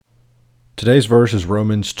Today's verse is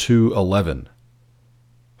Romans 2:11.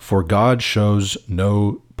 For God shows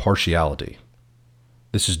no partiality.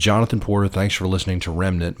 This is Jonathan Porter. Thanks for listening to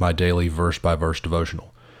Remnant, my daily verse-by-verse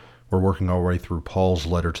devotional. We're working our way through Paul's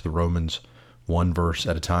letter to the Romans, one verse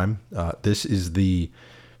at a time. This is the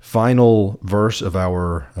final verse of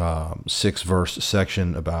our 6-verse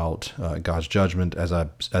section about God's judgment. As I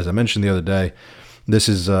mentioned the other day, this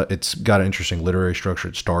is it's got an interesting literary structure.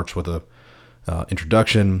 It starts with a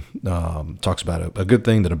introduction, talks about a good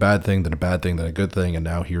thing, then a bad thing, then a bad thing, then a good thing, and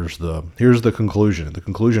now here's the conclusion. The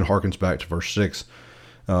conclusion harkens back to verse 6.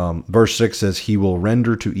 Verse 6 says, "He will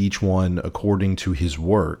render to each one according to his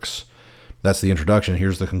works." That's the introduction.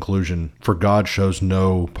 Here's the conclusion. For God shows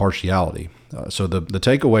no partiality. So the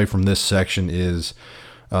takeaway from this section is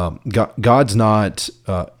God's going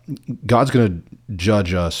to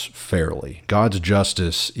judge us fairly. God's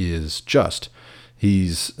justice is just.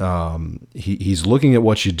 He's looking at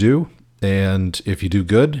what you do, and if you do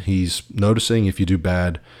good, he's noticing. If you do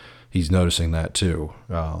bad, he's noticing that too.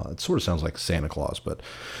 It sort of sounds like Santa Claus, but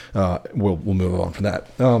we'll move on from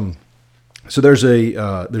that. So there's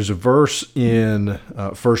a verse in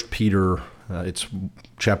 1 Peter. It's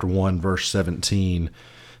chapter 1, verse 17.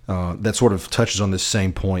 That sort of touches on this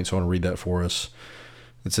same point. So I want to read that for us.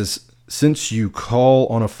 It says, "Since you call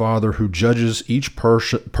on a Father who judges each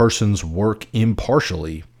person's work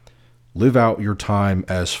impartially, live out your time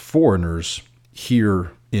as foreigners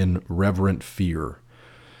here in reverent fear."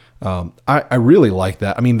 I really like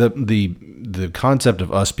that. I mean, the concept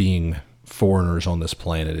of us being foreigners on this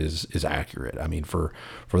planet is accurate. I mean, for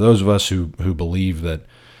those of us who believe that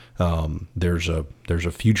there's a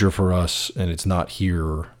future for us and it's not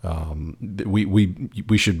here,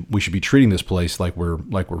 we should be treating this place like we're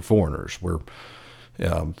foreigners. We're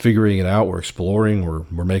figuring it out. We're exploring.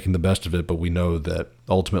 We're making the best of it. But we know that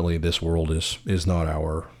ultimately this world is not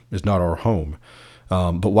our home.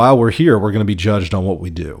 But while we're here, we're going to be judged on what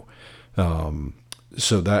we do.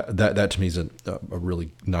 So that to me is a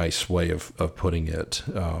really nice way of putting it.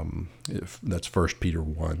 If that's 1 Peter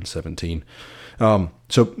 1:17.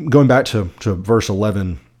 So going back to verse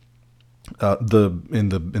 11, in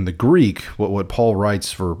the Greek, what Paul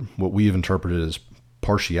writes for what we have interpreted as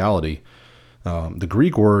partiality, the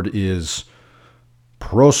Greek word is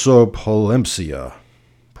prosopolempsia,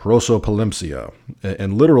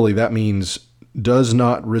 and literally that means does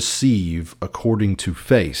not receive according to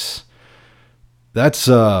face. I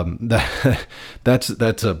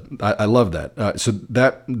love that. So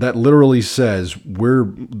that literally says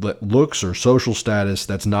looks or social status.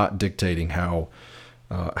 That's not dictating how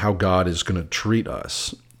God is going to treat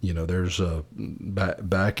us. You know, there's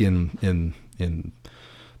back in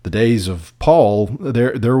the days of Paul,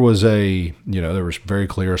 there was very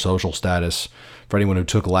clear social status for anyone who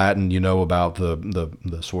took Latin. You know about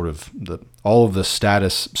the sort of all of the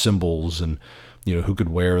status symbols and, you know, who could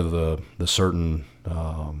wear the certain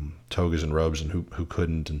togas and robes and who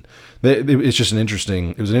couldn't, and it's just it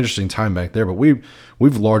was an interesting time back there. But we've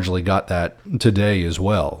largely got that today as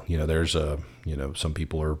well. You know, there's some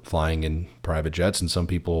people are flying in private jets and some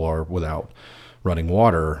people are without running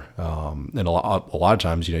water, and a lot of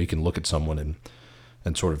times, you know, you can look at someone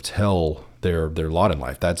and sort of tell their lot in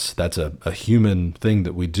life. That's a human thing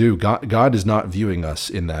that we do. God is not viewing us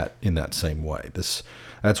in that same way. That's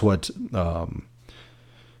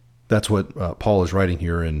what Paul is writing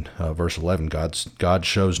here in verse 11. God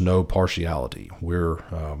shows no partiality.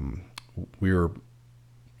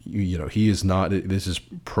 He is not. This is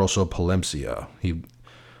prosopolempsia. He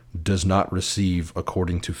does not receive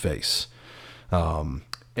according to face, and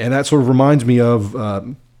that sort of reminds me of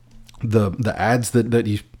the ads that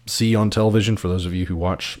you see on television. For those of you who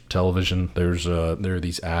watch television, there are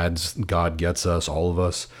these ads. God gets us, all of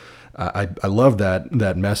us. I love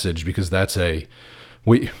that message because that's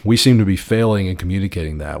we seem to be failing in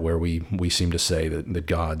communicating that, where we seem to say that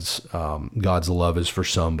God's love is for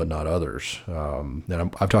some but not others. And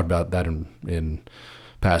I've talked about that in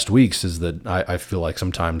past weeks. Is that I feel like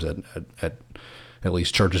sometimes at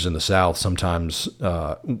least churches in the South, sometimes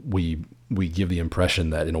we give the impression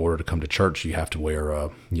that in order to come to church you have to wear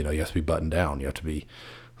you have to be buttoned down, you have to be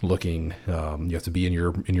looking, you have to be in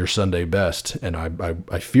your Sunday best, and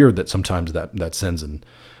I fear that sometimes that sends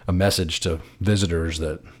a message to visitors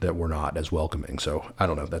that we're not as welcoming. So I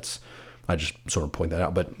don't know. I just sort of point that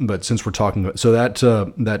out. But since we're talking about, so that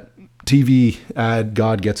TV ad,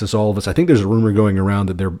 God gets us, all of us. I think there's a rumor going around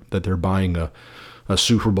that they're buying a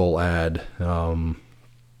Super Bowl ad. So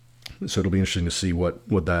it'll be interesting to see what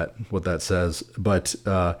that says. But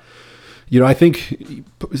I think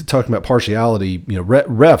talking about partiality,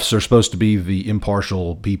 refs are supposed to be the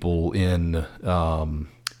impartial people in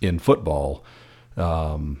in football.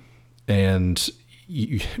 And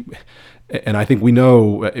you, and I think we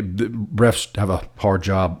know the refs have a hard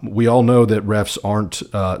job. We all know that refs aren't.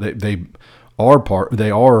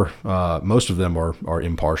 They are. Most of them are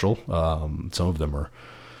impartial. Some of them are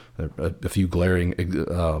a few glaring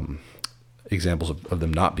examples of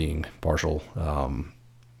them not being partial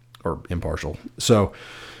or impartial. So,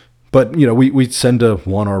 but we tend to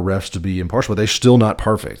want our refs to be impartial, but they're still not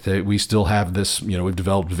perfect. We still have this. We've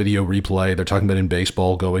developed video replay. They're talking about in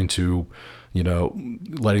baseball going to,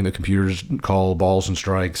 letting the computers call balls and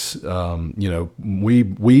strikes.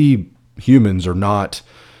 We humans are not.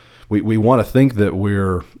 We want to think that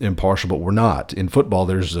we're impartial, but we're not. In football,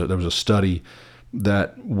 there was a study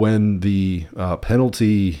that when the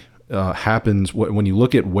penalty happens, when you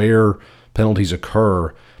look at where penalties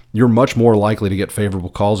occur, you're much more likely to get favorable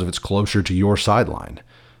calls if it's closer to your sideline.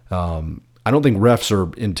 I don't think refs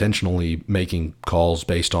are intentionally making calls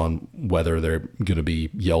based on whether they're going to be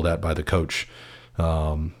yelled at by the coach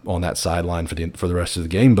on that sideline for the rest of the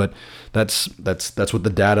game, but that's what the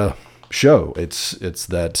data show. It's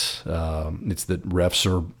that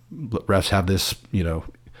refs have this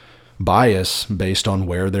bias based on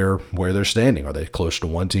where they're standing. Are they close to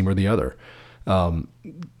one team or the other?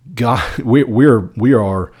 God, we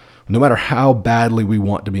are, no matter how badly we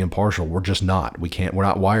want to be impartial, we're just not. We're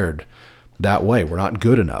not wired that way. We're not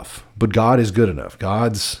good enough. But God is good enough.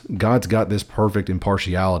 God's got this perfect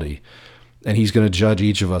impartiality, and He's going to judge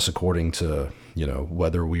each of us according to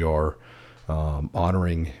whether we are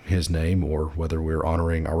honoring His name or whether we're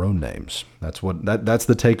honoring our own names. That's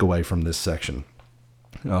the takeaway from this section.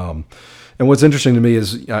 And what's interesting to me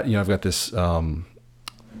is I've got this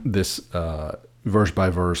verse by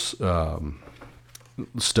verse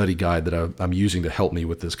study guide that I'm using to help me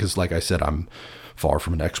with this, because like I said, I'm far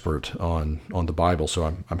from an expert on the Bible, so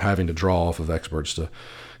I'm having to draw off of experts to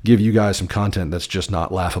give you guys some content that's just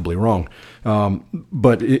not laughably wrong.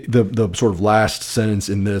 But the sort of last sentence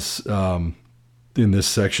in this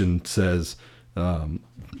section says,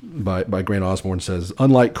 by Grant Osborne, says,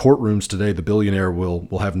 unlike courtrooms today, the billionaire will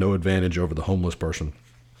have no advantage over the homeless person.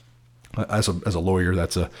 As a lawyer,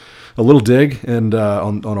 that's a little dig and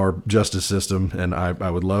on our justice system, and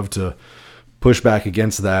I would love to push back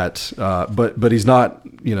against that. But he's not,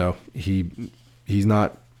 he's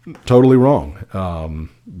not totally wrong.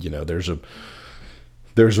 There's a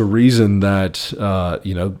reason that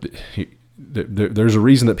there's a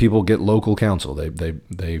reason that people get local counsel.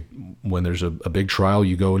 They when there's a big trial,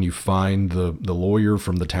 you go and you find the lawyer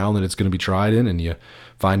from the town that it's going to be tried in, and you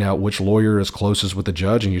find out which lawyer is closest with the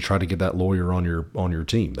judge, and you try to get that lawyer on your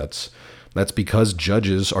team. That's because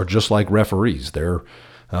judges are just like referees. They're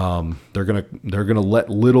gonna let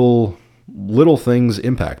little things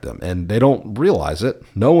impact them, and they don't realize it.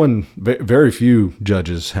 Very few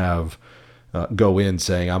judges have go in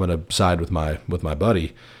saying, I'm going to side with my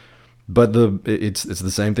buddy. But it's the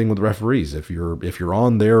same thing with referees. If you're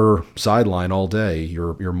on their sideline all day,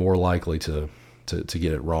 you're more likely to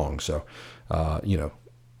get it wrong. So,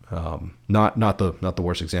 not the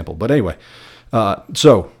worst example. But anyway,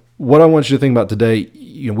 so what I want you to think about today,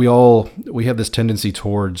 we have this tendency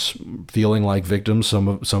towards feeling like victims.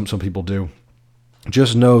 Some people do.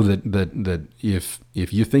 Just know that if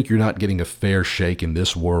you think you're not getting a fair shake in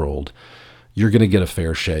this world, you're going to get a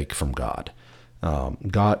fair shake from God.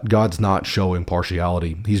 God's not showing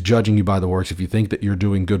partiality. He's judging you by the works. If you think that you're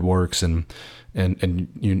doing good works and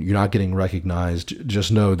you're not getting recognized,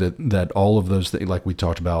 just know that all of those things, like we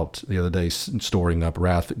talked about the other day, storing up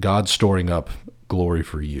wrath, God's storing up glory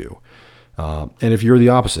for you. And if you're the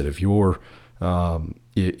opposite, if you're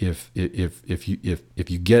if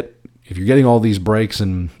you're getting all these breaks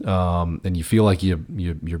and you feel like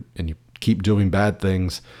you keep doing bad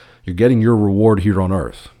things, you're getting your reward here on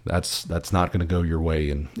earth. That's not going to go your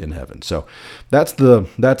way in heaven. So that's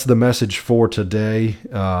the message for today.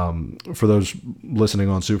 For those listening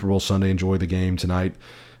on Super Bowl Sunday, enjoy the game tonight,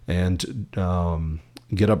 and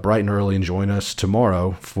get up bright and early and join us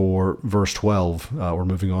tomorrow for verse 12. We're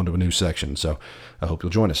moving on to a new section. So I hope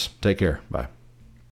you'll join us. Take care. Bye.